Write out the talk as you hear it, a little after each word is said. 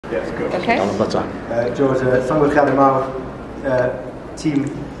Yes, good. Okay. George, llongyfarchiadau mawr, tîm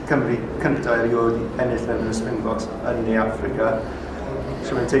Cymru cyntaf erioed i ennill yn y Springboks yn ei Africa.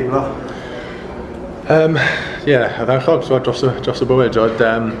 Sut mae'n teimlo? Ddewchog dros y bywyd. Oedd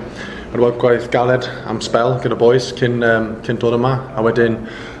weld gwaith galed am spel gyda boys cyn dod yma, a wedyn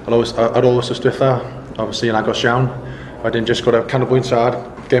ar ôl wrth dwytha, obviously yn agos iawn, wedyn just gwrdd canolbwyntio ar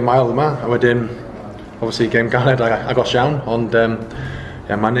game mael yma, a wedyn obviously game galed agos iawn, ond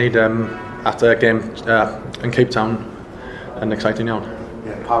mae'n neud at y game yn Cape Town yn exciting iawn.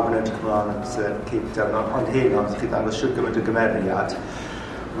 Pawb yn edrych ymlaen at Cape Town, ond hyn oedd chi dangos siwr gymaint o gymeriad.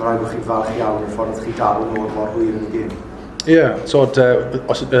 Mae'n rhaid bod chi'n falch iawn o'r ffordd chi dal yn ôl mor hwyr yn y gêm.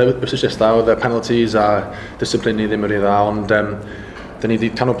 Os ydych oedd y penalties a discipline ni ddim yn rhy dda, ond dyn ni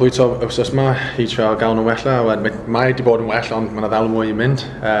wedi canolbwyntio wythnos yma i trio gael nhw'n wella. Mae wedi bod yn well, ond mae yna ddal mwy i mynd.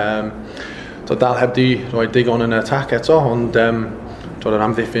 Dal heb di rhoi digon yn y attack eto, ond yn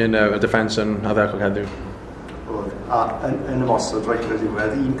amddiffyn y defence yn addewchog heddiw. A yn y mosod, roedd yn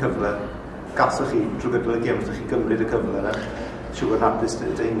diwedd, un cyfle, gallwch chi drwy gydol y gêm, ydych chi gymryd y cyfle yna, siwr bod hapus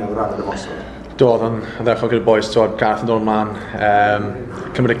dyn o ran y mosod. Doedd yn addewchog gyda'r boys, Gareth yn dod ymlaen,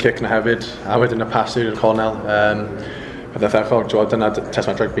 cymryd y cic na hefyd, a wedyn y pasur i'r cornel. Bydd addewchog, dyna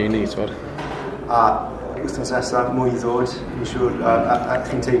testament rygbi i ni. A wythnos nesaf, mwy i ddod, yn siŵr, a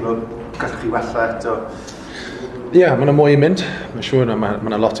chi'n teimlo gallwch chi wella eto? Mae yna mwy i mynd, mae'n siŵr, mae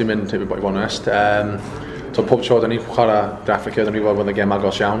yna lot i mynd, i bod yn onest. Pob tro, da ni'n chwarae Africa, da ni'n gweld bod y gêm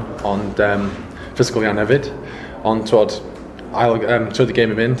agos iawn, ond physical iawn hefyd. Ond trwy'r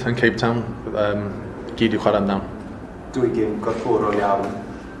gêm i mynd yn Cape Town, gyd i'w chwarae amdan. Dwy gêm gorfforol iawn,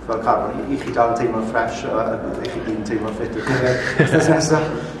 fel Carfon, i chi dal yn teimlo'n fresh, a i chi gyd yn teimlo'n ffit o gyfer nesaf?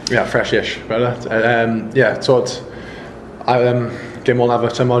 Fresh-ish. Gêm ôl afo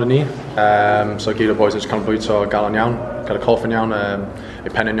tymor i ni, so gyd o boys yn canolbwyntio galon iawn, cael y colff yn iawn,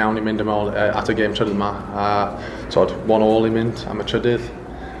 eu pen yn iawn i mynd ymol at y gêm trydydd yma, a 1-1 i mynd am y trydydd.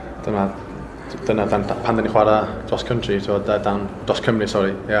 Dyna pan dyn ni chwarae dros country, dros Cymru,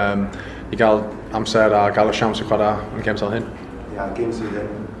 i gael amser a gael y siawns i chwarae yn gêm fel hyn. Gêm sydd yn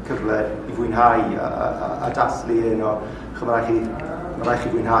cyfle i fwynhau a dathlu un o chymryd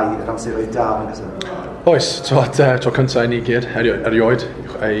chi fwynhau yr amser oedd da yn nesaf. Oes, tro cyntaf i ni gyd erioed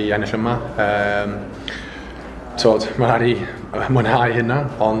i ennill yma. Mae'n rhaid i mwynhau hynna,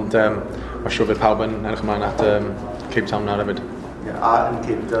 ond mae'n siŵr fydd pawb yn edrych ymlaen at Cape Town na hefyd. A yn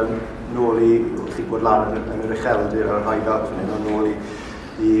Cape Town, nôl i chi bod lan yn yr ucheldir o'r rhai fel fan hyn, nôl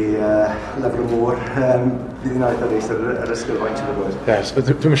i lefel y môr. Bydd yn aeth ar reis yr ysgolfaint yn y bod?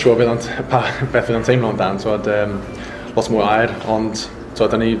 Dwi'n siŵr beth fydd yn teimlo amdan. Lot mwy air, ond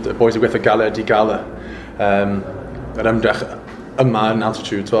da ni, y boys yn gweithio galed i gael yr ymdrech yma yn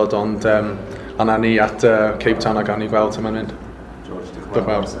altitude, ond anna ni at Cape Town a gael ni gweld sy'n mynd. George, diolch yn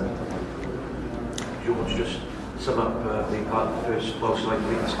fawr. George, just sum up being part of the first Welsh line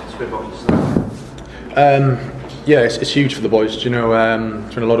league Springboks. It's huge for the boys. Doing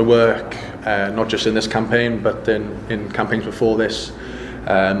a lot of work, not just in this campaign, but in campaigns before this.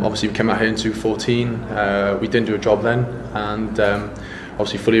 Obviously, we came out here in 2014. We didn't do a job then, and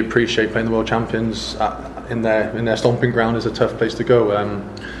obviously fully appreciate playing the World Champions in their stomping ground is a tough place to go.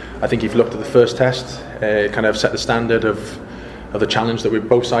 I think if you looked at the first test, it kind of set the standard of the challenge that we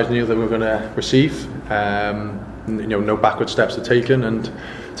both sides knew that we were going to receive. No backward steps are taken, and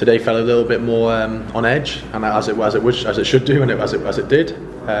today felt a little bit more on edge, and as it should do, and as it did.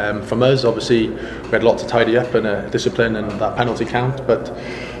 From us, obviously, we had a lot to tidy up and discipline and that penalty count. But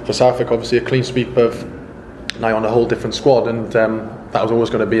for Southwick, obviously, a clean sweep of now on a whole different squad, and that was always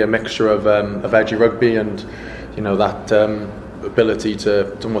going to be a mixture of edgy rugby and that ability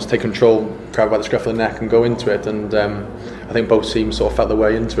to almost take control, grab by the scruff of the neck and go into it. And I think both teams sort of felt their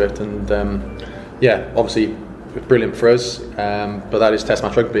way into it. And obviously, brilliant for us. But that is Test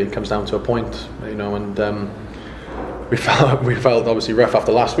match rugby. It comes down to a point, and. We felt obviously rough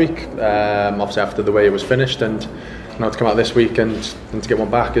after last week, obviously after the way it was finished, and to come out this week and to get one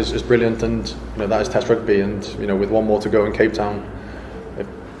back is brilliant, and that is Test rugby, and with one more to go in Cape Town, it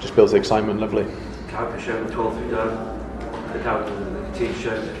just builds the excitement. Lovely. Character shown 12 feet down, the character the team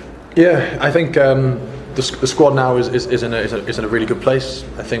shown. Yeah, I think the squad now is in a really good place.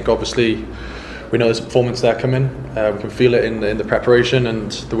 I think obviously we know there's a performance there coming. We can feel it in the preparation and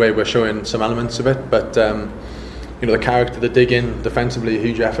the way we're showing some elements of it, but. The character, the dig-in, defensively, a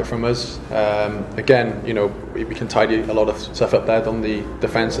huge effort from us. Again, we can tidy a lot of stuff up there on the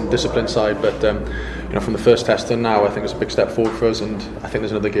defence and discipline side, but from the first test to now, I think it's a big step forward for us, and I think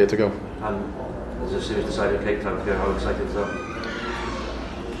there's another gear to go. And as soon as decided Cape Town to go, how excited is that?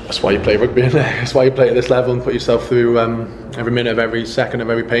 That's why you play rugby, isn't it? That's why you play at this level and put yourself through every minute of every second of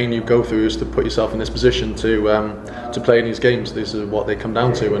every pain you go through is to put yourself in this position to play in these games. These are what they come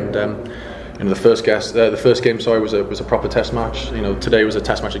down to, and you know, the first game was a proper test match. You know, today was a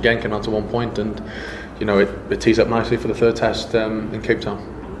test match again, came down to 1 point, and you know it tees up nicely for the third test in Cape Town.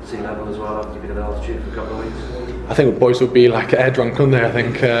 Sea level as well, after you've been at altitude for a couple of weeks. I think boys would be like air drunk, couldn't they?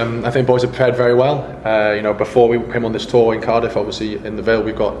 I think boys have prepared very well. You know, before we came on this tour in Cardiff, obviously in the Vale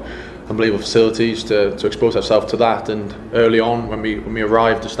we've got unbelievable facilities to expose ourselves to that. And early on, when we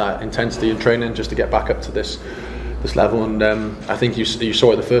arrived, just that intensity in training, just to get back up to this level. And I think you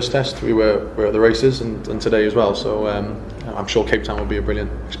saw it the first test. We were at the races, and today as well. So I'm sure Cape Town will be a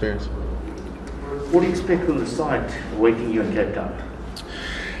brilliant experience. What do you expect from the side waiting you in Cape Town?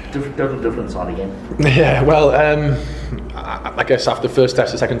 Total difference on again. Yeah, well, I guess after the first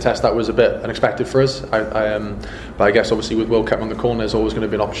test, the second test, that was a bit unexpected for us. But I guess obviously with World Cup on the corner, there's always going to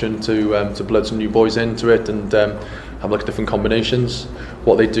be an option to blood some new boys into it and have like different combinations.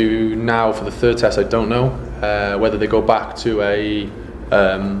 What they do now for the third test, I don't know. Whether they go back to a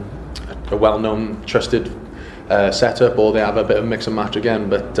well-known, trusted setup, or they have a bit of mix and match again.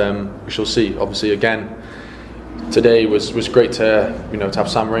 But we shall see. Obviously, again. Today was great to have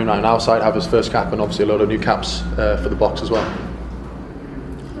Sam Rainwright on our side, have his first cap, and obviously a lot of new caps for the box as well.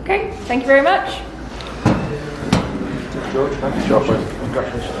 Okay, thank you very much. George, thank you.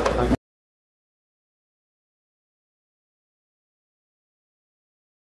 Congratulations.